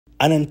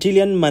An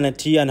Antillean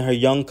manatee and her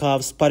young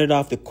calves spotted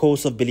off the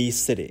coast of Belize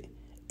City,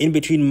 in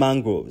between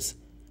mangroves.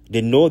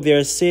 They know they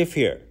are safe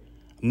here.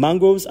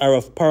 Mangroves are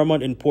of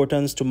paramount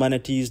importance to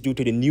manatees due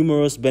to the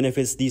numerous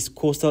benefits these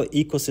coastal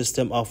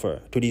ecosystems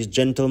offer to these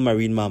gentle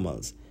marine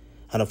mammals,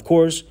 and of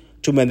course,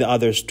 to many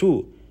others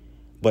too.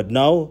 But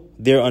now,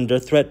 they're under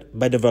threat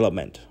by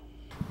development.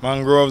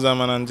 Mangroves and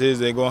manatees,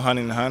 they go hand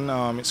in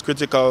hand. It's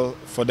critical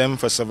for them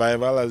for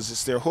survival as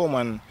it's their home,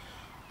 and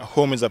a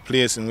home is a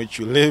place in which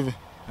you live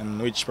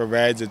and which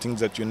provides the things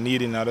that you need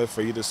in order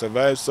for you to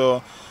survive.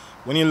 So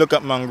when you look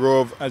at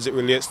mangrove as it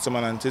relates to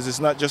manatees, it's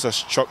not just a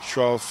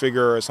structural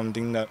figure or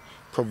something that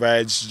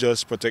provides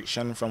just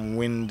protection from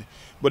wind,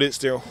 but it's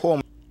their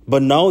home.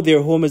 But now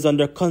their home is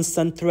under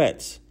constant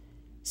threat.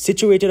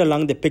 Situated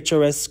along the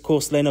picturesque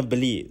coastline of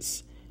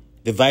Belize,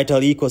 the vital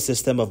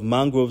ecosystem of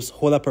mangroves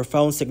hold a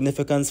profound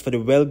significance for the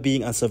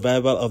well-being and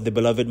survival of the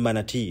beloved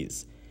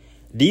manatees.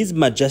 These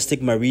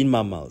majestic marine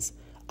mammals,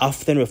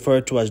 often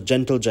referred to as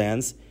gentle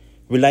giants,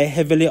 rely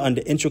heavily on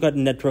the intricate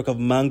network of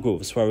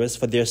mangroves forests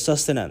for their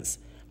sustenance,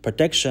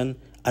 protection,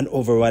 and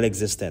overall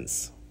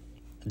existence.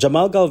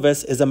 Jamal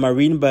Galvez is a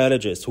marine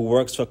biologist who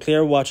works for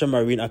Clearwater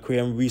Marine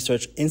Aquarium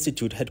Research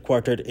Institute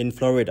headquartered in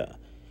Florida.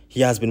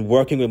 He has been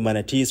working with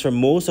manatees for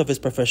most of his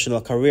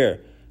professional career,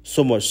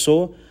 so much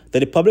so that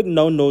the public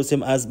now knows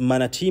him as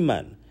Manatee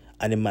Man,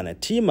 and the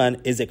Manatee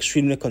Man is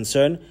extremely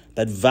concerned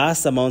that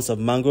vast amounts of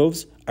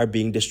mangroves are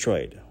being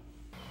destroyed.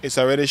 It's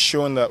already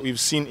shown that we've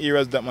seen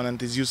areas that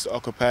manatees used to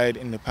occupy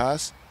in the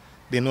past.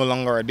 They no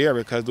longer are there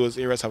because those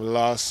areas have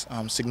lost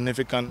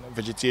significant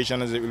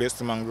vegetation as it relates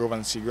to mangrove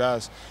and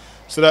seagrass.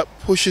 So that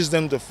pushes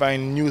them to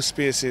find new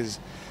spaces.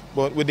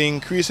 But with the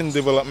increase in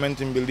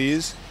development in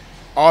Belize,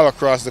 all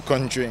across the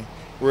country,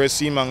 we're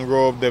seeing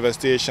mangrove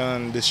devastation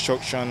and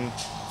destruction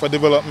for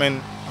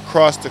development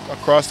across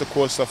the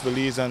coast of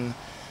Belize, and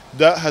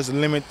that has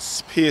limited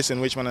space in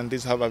which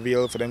manatees have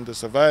available for them to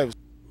survive.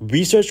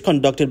 Research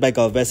conducted by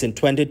Galvez in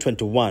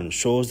 2021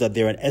 shows that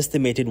there are an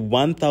estimated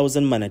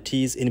 1,000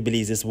 manatees in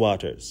Belize's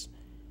waters.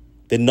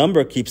 The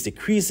number keeps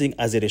decreasing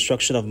as the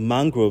destruction of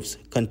mangroves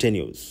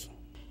continues.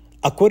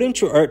 According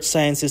to Earth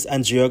Sciences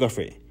and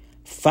Geography,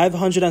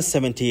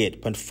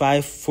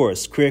 578.54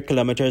 square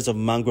kilometers of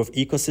mangrove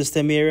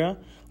ecosystem area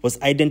was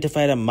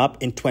identified and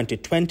mapped in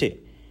 2020,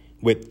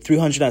 with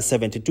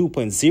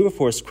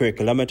 372.04 square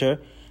kilometer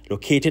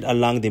located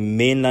along the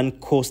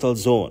mainland coastal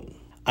zone,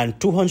 and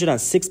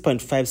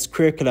 206.5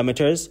 square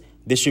kilometers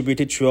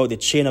distributed throughout the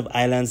chain of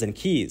islands and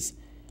keys.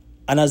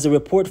 And as the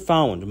report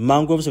found,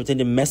 mangroves within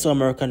the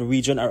Mesoamerican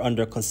region are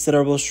under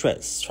considerable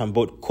stress from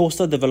both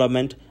coastal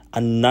development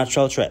and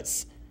natural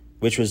threats,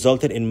 which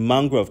resulted in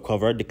mangrove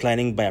cover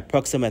declining by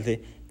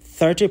approximately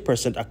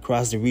 30%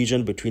 across the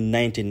region between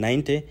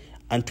 1990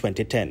 and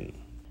 2010.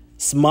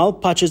 Small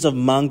patches of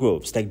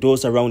mangroves like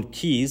those around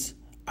keys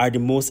are the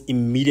most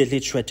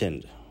immediately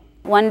threatened.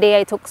 One day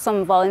I took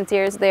some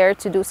volunteers there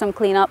to do some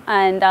cleanup,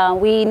 and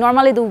we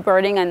normally do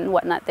birding and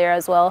whatnot there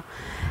as well.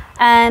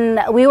 And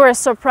we were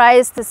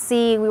surprised to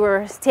see, we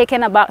were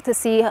taken aback to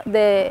see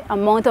the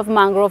amount of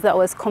mangrove that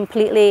was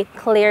completely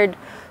cleared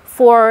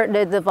for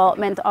the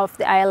development of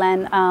the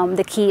island,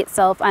 the key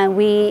itself. And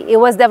it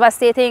was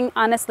devastating.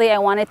 Honestly, I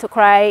wanted to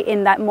cry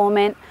in that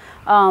moment.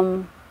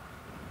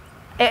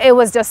 It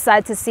was just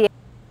sad to see.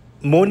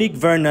 Monique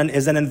Vernon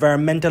is an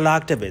environmental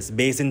activist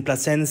based in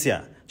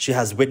Placencia. She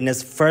has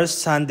witnessed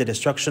firsthand the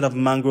destruction of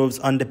mangroves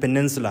on the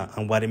peninsula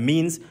and what it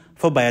means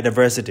for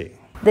biodiversity.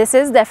 This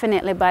is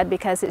definitely bad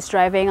because it's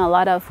driving a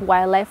lot of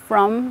wildlife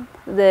from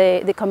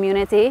the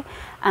community,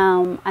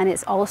 and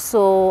it's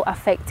also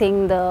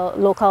affecting the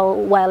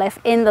local wildlife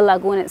in the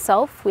lagoon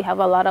itself. We have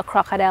a lot of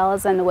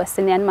crocodiles and the West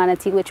Indian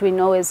manatee, which we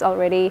know is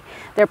already,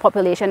 their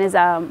population is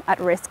at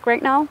risk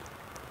right now.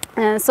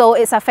 And so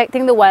it's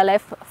affecting the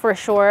wildlife for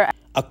sure.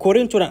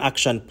 According to an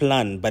action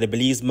plan by the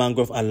Belize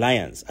Mangrove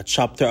Alliance, a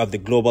chapter of the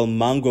Global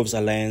Mangroves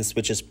Alliance,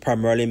 which is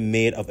primarily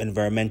made of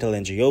environmental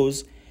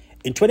NGOs,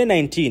 in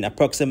 2019,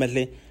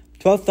 approximately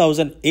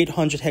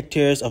 12,800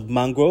 hectares of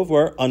mangrove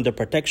were under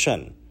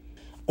protection.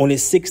 Only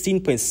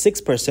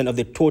 16.6% of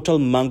the total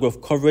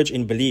mangrove coverage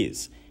in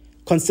Belize.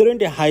 Considering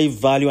the high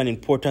value and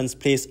importance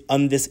placed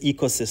on this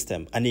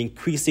ecosystem and the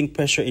increasing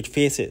pressure it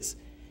faces,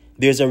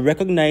 there is a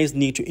recognized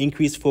need to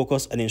increase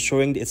focus on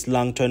ensuring its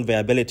long-term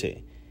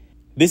viability.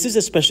 This is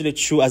especially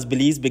true as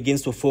Belize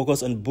begins to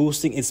focus on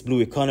boosting its blue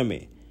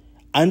economy.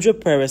 Andrew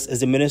Perez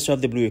is the Minister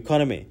of the Blue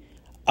Economy.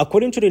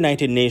 According to the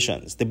United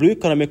Nations, the blue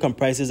economy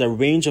comprises a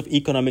range of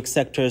economic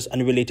sectors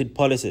and related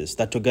policies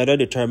that together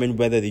determine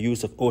whether the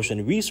use of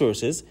ocean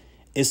resources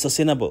is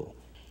sustainable.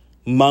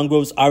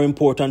 Mangroves are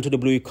important to the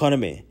blue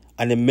economy,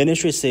 and the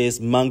ministry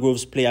says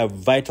mangroves play a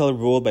vital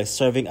role by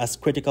serving as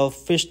critical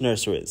fish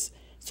nurseries,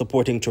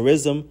 supporting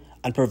tourism,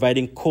 and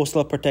providing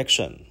coastal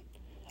protection.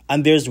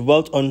 And there's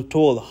wealth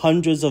untold,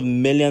 hundreds of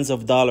millions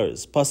of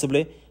dollars,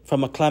 possibly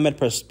from a climate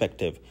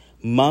perspective.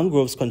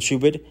 Mangroves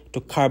contribute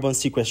to carbon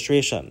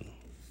sequestration.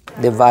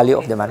 The value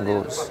of the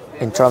mangroves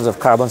in terms of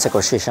carbon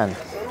sequestration.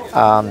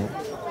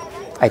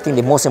 I think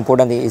the most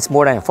important thing is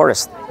more than a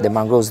forest. The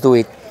mangroves do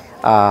it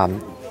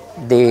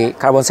the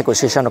carbon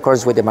sequestration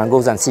occurs with the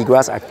mangroves and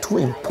seagrass are two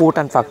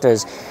important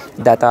factors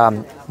that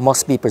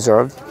must be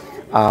preserved.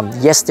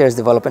 Yes, there's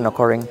development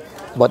occurring,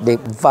 but the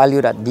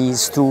value that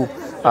these two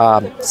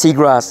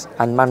seagrass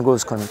and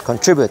mangroves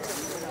contribute,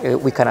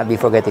 we cannot be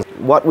forgetting.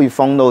 What we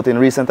found out in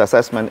recent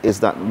assessment is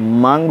that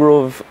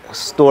mangrove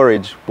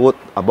storage, both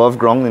above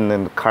ground in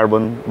the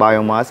carbon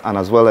biomass and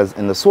as well as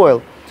in the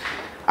soil,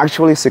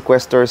 actually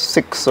sequesters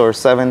 6 or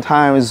 7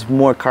 times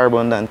more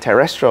carbon than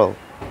terrestrial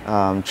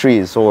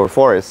trees or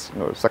forests,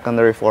 or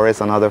secondary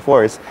forests and other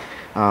forests.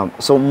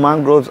 So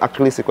mangroves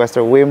actually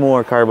sequester way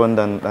more carbon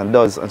than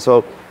does, and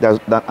so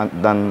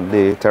than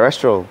the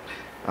terrestrial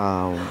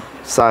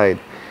side.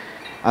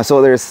 And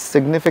so there's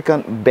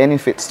significant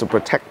benefits to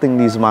protecting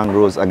these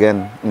mangroves,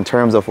 again, in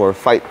terms of our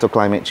fight to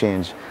climate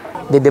change.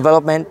 The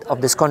development of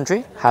this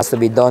country has to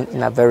be done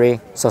in a very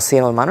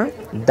sustainable manner,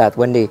 that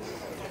when the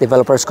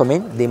developers come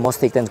in, they must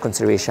take into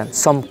consideration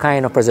some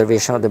kind of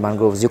preservation of the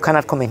mangroves. You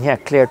cannot come in here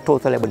clear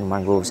totally about the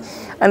mangroves,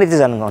 and it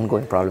is an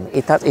ongoing problem.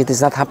 It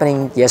is not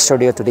happening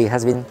yesterday or today. It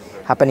has been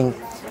happening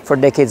for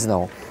decades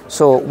now.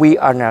 So we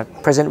are in a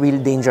present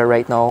real danger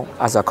right now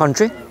as a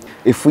country.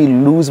 If we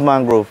lose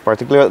mangrove,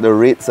 particularly at the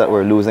rates that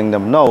we're losing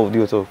them now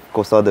due to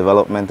coastal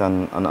development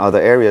and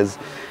other areas,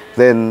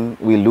 then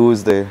we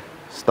lose the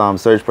storm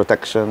surge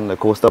protection, the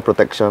coastal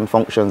protection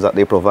functions that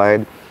they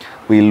provide.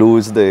 We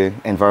lose the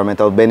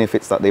environmental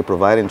benefits that they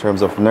provide in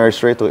terms of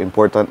nursery to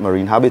important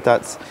marine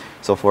habitats.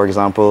 So for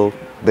example,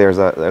 there's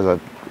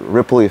a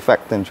ripple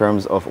effect in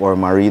terms of our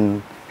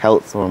marine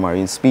health or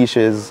marine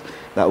species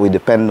that we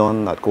depend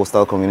on, that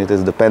coastal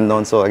communities depend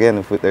on. So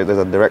again, there's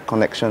a direct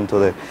connection to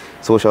the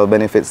social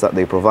benefits that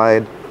they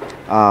provide.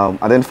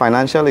 And then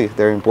financially,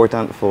 they're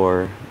important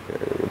for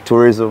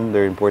tourism,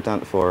 they're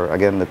important for,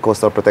 again, the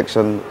coastal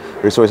protection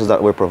resources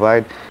that we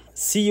provide.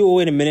 CEO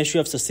in the Ministry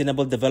of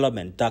Sustainable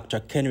Development, Dr.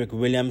 Kenrick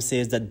Williams,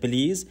 says that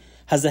Belize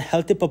has a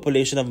healthy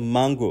population of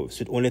mangroves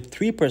with only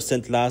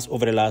 3% loss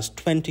over the last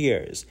 20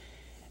 years.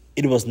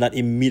 It was not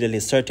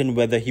immediately certain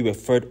whether he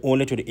referred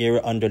only to the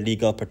area under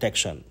legal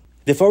protection.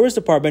 The Forest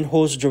Department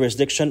holds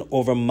jurisdiction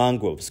over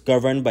mangroves,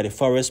 governed by the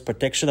Forest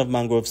Protection of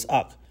Mangroves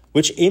Act,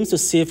 which aims to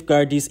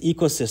safeguard these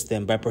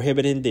ecosystems by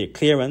prohibiting their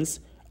clearance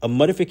or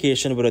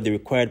modification without the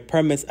required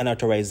permits and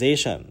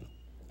authorization.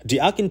 The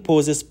Act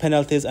imposes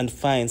penalties and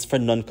fines for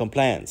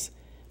non-compliance,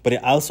 but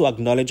it also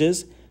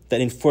acknowledges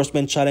that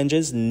enforcement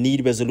challenges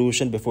need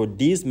resolution before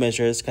these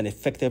measures can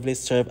effectively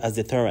serve as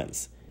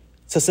deterrents.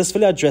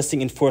 Successfully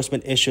addressing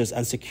enforcement issues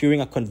and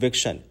securing a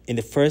conviction in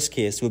the first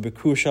case will be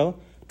crucial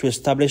to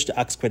establish the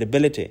Act's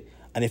credibility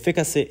and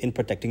efficacy in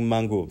protecting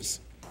mangroves.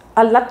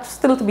 A lot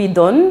still to be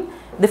done.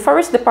 The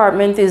Forest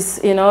Department is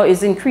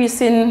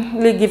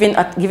increasingly giving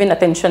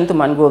attention to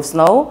mangroves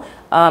now.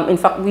 In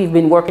fact, we've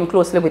been working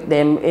closely with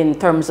them in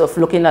terms of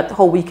looking at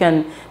how we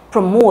can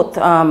promote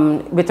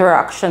better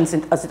actions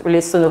as it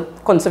relates to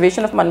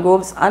conservation of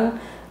mangroves and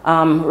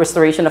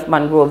restoration of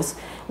mangroves.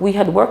 We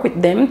had worked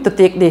with them to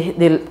take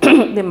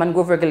the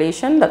mangrove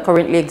regulation that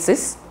currently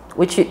exists,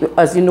 which,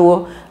 as you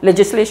know,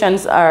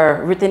 legislations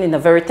are written in a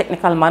very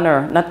technical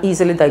manner, not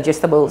easily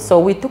digestible. So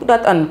we took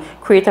that and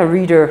create a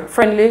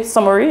reader-friendly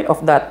summary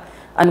of that.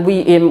 And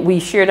we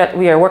share that.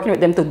 We are working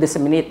with them to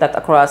disseminate that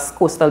across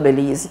coastal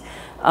Belize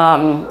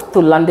to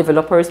land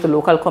developers, to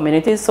local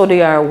communities, so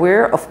they are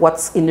aware of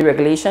what's in the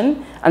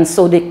regulation, and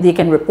so they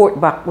can report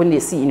back when they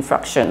see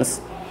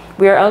infractions.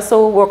 We are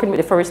also working with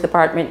the Forest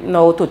Department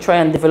now to try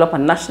and develop a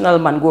national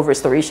mangrove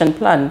restoration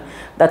plan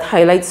that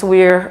highlights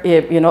where,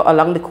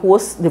 along the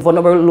coast, the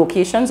vulnerable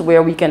locations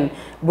where we can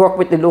work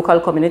with the local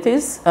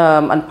communities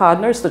and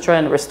partners to try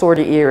and restore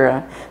the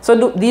area.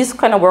 So these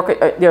kind of work,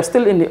 they're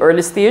still in the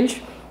early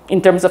stage in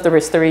terms of the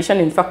restoration.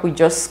 In fact, we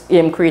just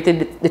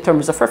created the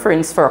terms of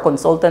reference for a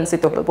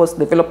consultancy to help us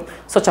develop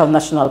such a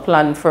national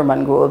plan for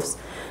mangroves.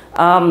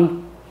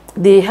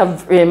 They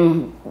have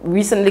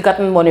recently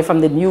gotten money from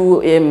the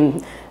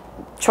new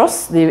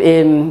trust,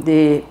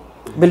 the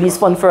Belize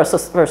Fund for a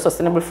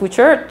Sustainable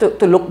Future,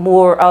 to look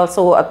more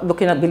also at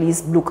looking at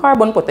Belize blue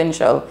carbon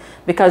potential,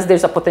 because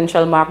there's a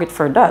potential market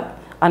for that.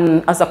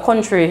 And as a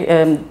country,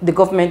 the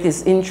government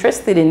is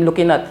interested in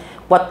looking at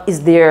what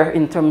is there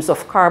in terms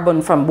of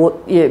carbon from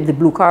both the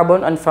blue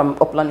carbon and from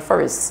upland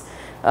forests.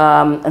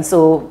 And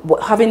so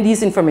having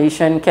this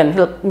information can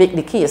help make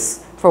the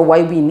case for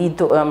why we need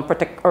to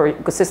protect our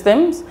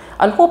ecosystems,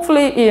 and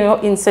hopefully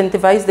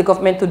incentivize the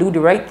government to do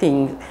the right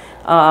thing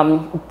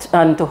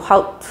and to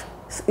help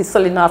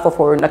settle enough of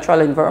our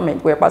natural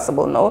environment where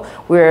possible now,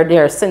 where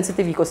there are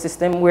sensitive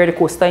ecosystem, where the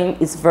coastline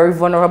is very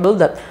vulnerable,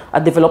 that a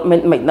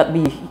development might not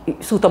be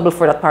suitable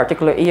for that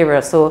particular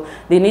area. So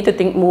they need to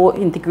think more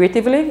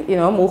integratively,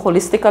 more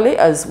holistically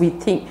as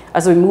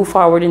we move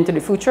forward into the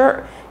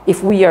future,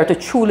 if we are to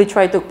truly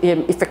try to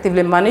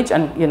effectively manage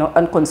and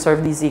and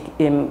conserve these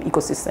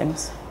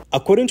ecosystems.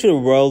 According to the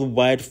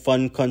Worldwide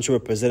Fund Country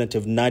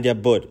Representative Nadia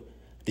Budd,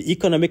 the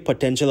economic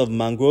potential of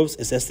mangroves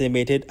is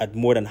estimated at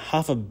more than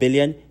 $500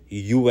 million.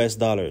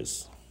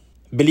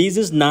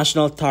 Belize's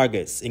national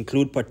targets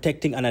include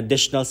protecting an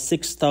additional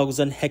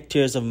 6,000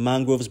 hectares of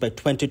mangroves by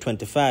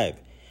 2025,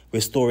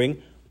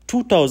 restoring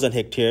 2,000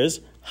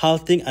 hectares,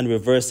 halting and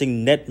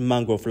reversing net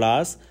mangrove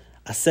loss,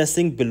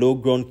 assessing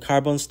below-ground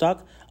carbon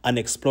stock, and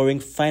exploring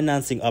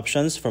financing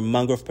options for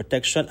mangrove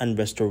protection and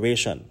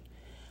restoration.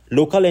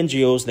 Local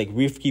NGOs like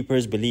Reef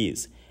Keepers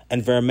Belize,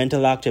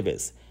 environmental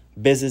activists,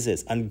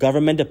 businesses, and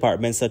government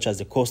departments such as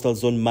the Coastal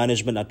Zone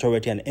Management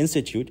Authority and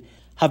Institute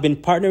have been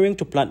partnering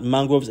to plant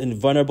mangroves in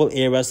vulnerable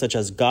areas such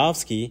as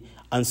Calves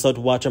and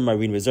Saltwater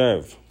Marine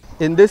Reserve.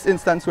 In this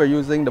instance, we're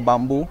using the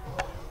bamboo.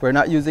 We're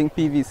not using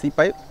PVC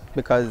pipe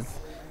because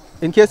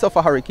in case of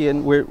a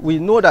hurricane, we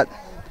know that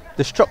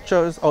the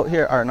structures out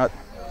here are not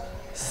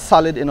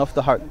solid enough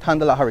to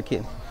handle a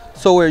hurricane.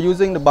 So we're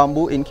using the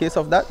bamboo in case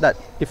of that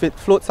if it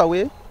floats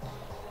away,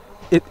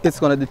 it's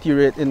going to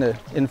deteriorate in the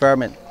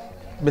environment,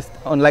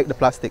 unlike the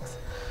plastics.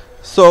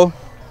 So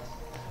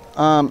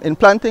in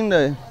planting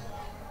the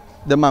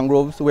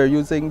mangroves, we're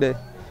using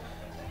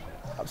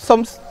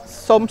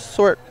some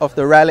sort of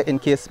the rally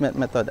encasement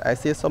method. I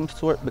say some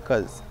sort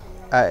because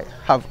I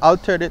have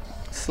altered it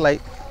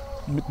slightly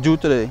due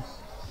to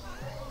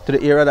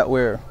the area that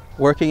we're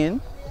working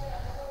in.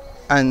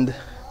 And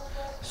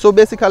so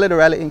basically the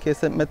rally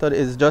encasement method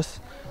is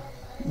just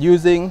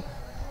using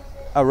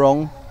a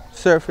round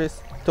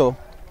surface to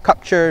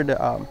capture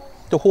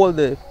to hold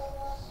the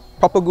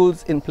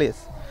propagules in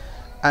place.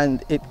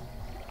 And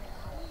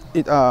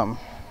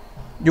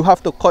you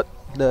have to cut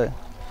the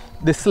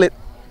slit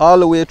all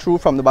the way through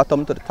from the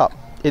bottom to the top.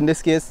 In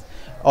this case,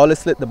 I only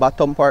slit the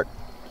bottom part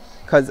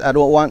because I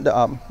don't want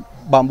the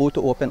bamboo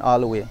to open all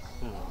the way.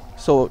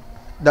 So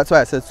that's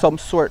why I said some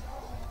sort.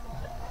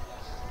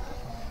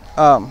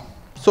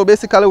 So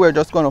basically we're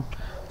just going to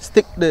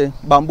stick the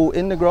bamboo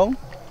in the ground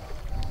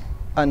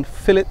and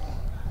fill it,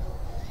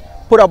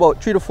 put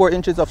about 3 to 4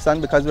 inches of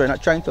sand because we're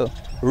not trying to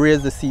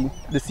raise the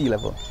sea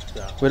level.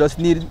 Yeah. We just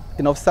need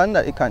enough sand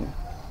that it can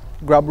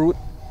grab root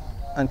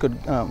and could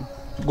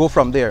go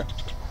from there.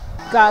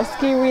 Calves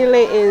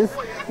really is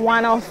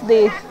one of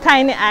the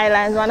tiny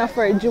islands, one of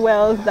our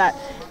jewels that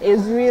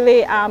is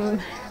really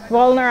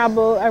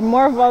vulnerable, or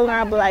more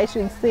vulnerable I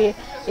should say.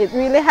 It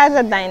really has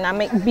a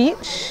dynamic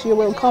beach. You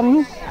will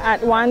come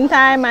at one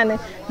time and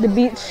the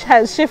beach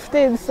has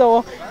shifted,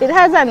 so it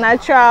has a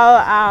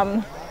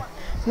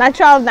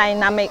natural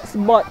dynamics,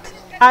 but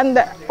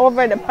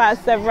over the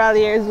past several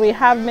years we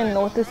have been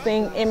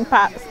noticing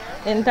impacts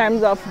in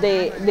terms of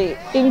the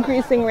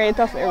increasing rate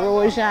of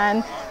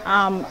erosion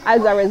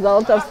as a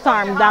result of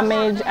storm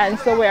damage. And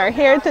so we are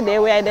here today.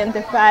 We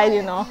identified,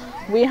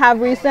 we have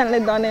recently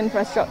done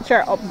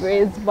infrastructure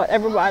upgrades, but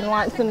everyone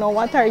wants to know,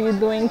 what are you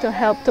doing to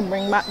help to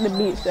bring back the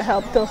beach, to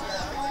help to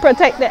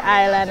protect the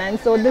island? And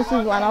so this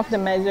is one of the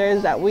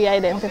measures that we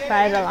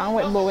identified along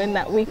with Bowen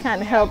that we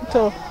can help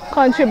to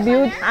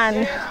contribute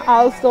and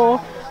also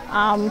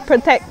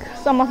protect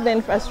some of the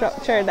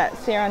infrastructure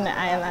that's here on the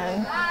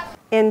island.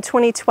 In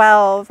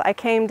 2012, I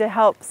came to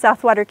help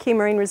Southwater Key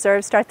Marine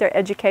Reserve start their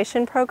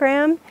education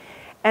program.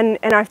 And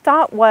our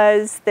thought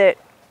was that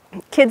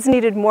kids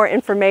needed more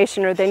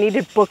information, or they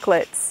needed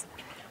booklets.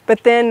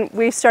 But then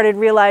we started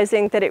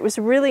realizing that it was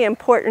really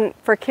important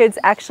for kids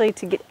actually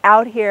to get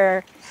out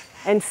here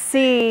and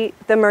see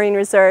the Marine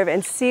Reserve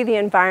and see the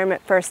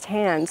environment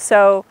firsthand.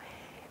 So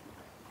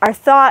our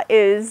thought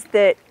is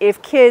that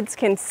if kids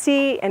can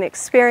see and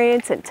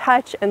experience and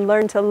touch and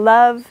learn to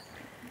love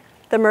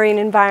the marine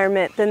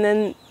environment,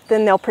 then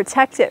they'll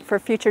protect it for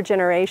future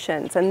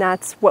generations, and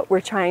that's what we're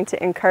trying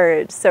to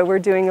encourage. So we're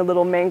doing a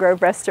little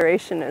mangrove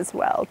restoration as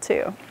well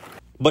too.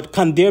 But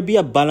can there be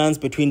a balance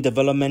between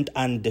development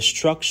and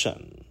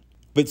destruction?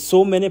 With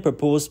so many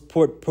proposed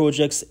port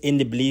projects in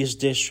the Belize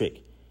district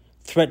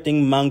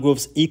threatening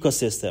mangroves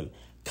ecosystem,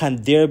 can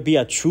there be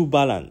a true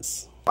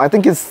balance? I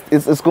think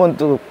it's going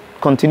to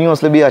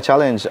continuously be a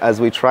challenge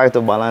as we try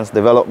to balance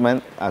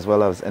development as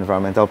well as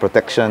environmental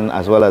protection,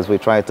 as well as we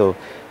try to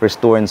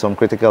restore in some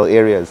critical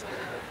areas.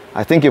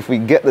 I think if we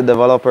get the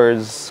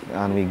developers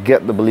and we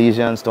get the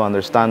Belizeans to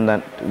understand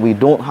that we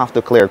don't have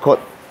to clear cut,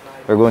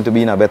 we're going to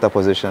be in a better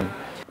position.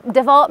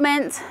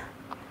 Development,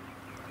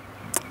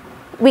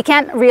 we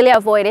can't really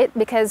avoid it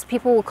because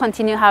people will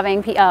continue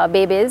having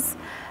babies.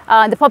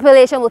 The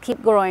population will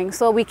keep growing,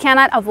 so we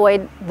cannot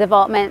avoid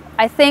development.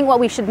 I think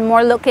what we should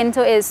more look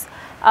into is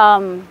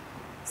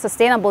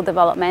sustainable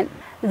development.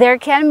 There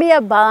can be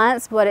a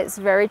balance, but it's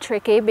very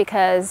tricky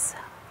because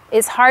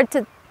it's hard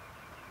to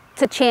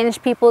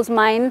change people's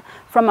mind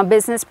from a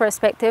business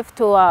perspective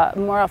to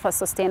more of a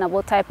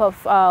sustainable type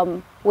of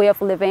way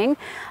of living.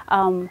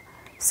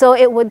 So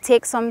it would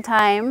take some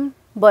time,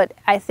 but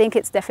I think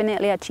it's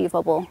definitely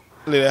achievable.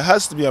 There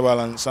has to be a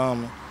balance.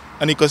 An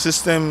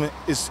ecosystem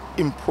is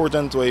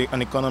important to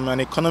an economy. An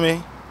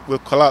economy will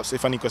collapse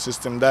if an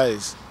ecosystem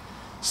dies.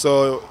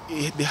 So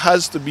there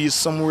has to be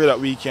somewhere that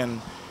we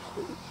can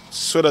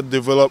sort of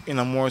develop in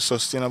a more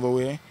sustainable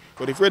way.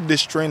 But if we're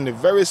destroying the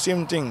very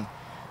same thing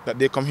that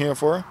they come here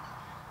for,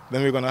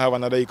 then we're going to have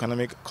another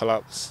economic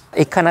collapse.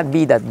 It cannot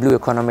be that blue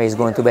economy is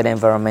going to be the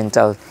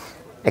environmental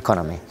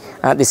economy.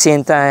 At the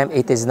same time,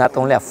 it is not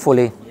only a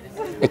fully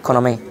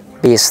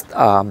economy-based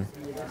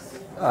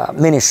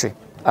ministry.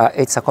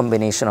 It's a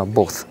combination of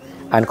both.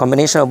 And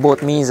combination of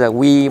both means that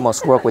we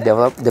must work with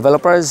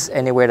developers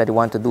anywhere that they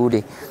want to do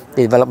the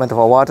development of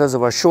our waters,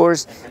 of our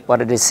shores, but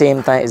at the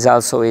same time is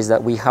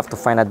that we have to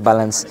find that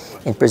balance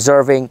in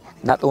preserving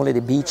not only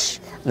the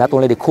beach, not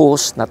only the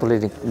coast, not only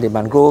the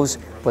mangroves,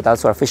 but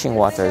also our fishing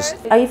waters.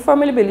 I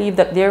firmly believe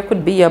that there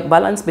could be a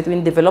balance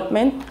between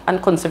development and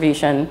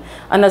conservation.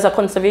 And as a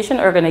conservation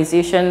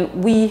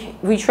organization,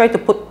 we try to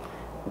put,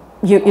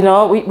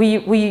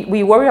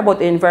 we worry about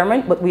the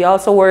environment, but we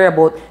also worry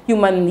about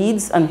human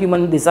needs and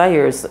human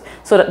desires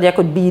so that there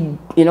could be,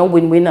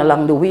 win-win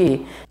along the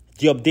way.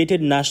 The updated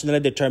Nationally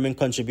Determined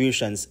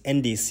Contributions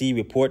 (NDC)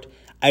 report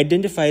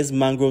identifies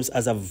mangroves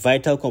as a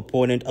vital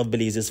component of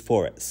Belize's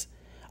forests.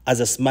 As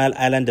a Smile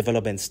Island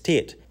development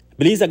state,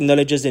 Belize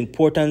acknowledges the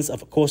importance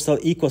of coastal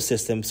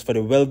ecosystems for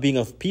the well-being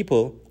of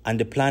people and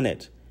the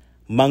planet.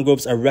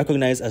 Mangroves are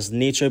recognized as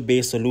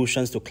nature-based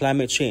solutions to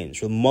climate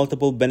change with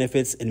multiple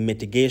benefits in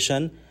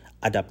mitigation,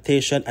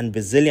 adaptation, and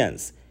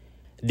resilience.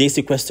 They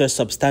sequester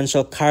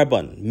substantial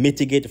carbon,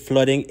 mitigate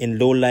flooding in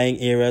low-lying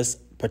areas,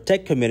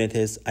 protect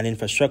communities and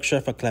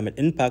infrastructure for climate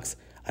impacts,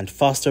 and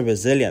foster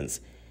resilience,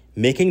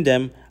 making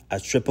them a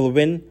triple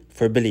win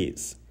for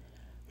Belize.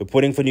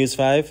 Reporting for News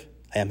 5,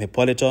 I am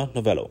Hipolito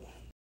Novelo.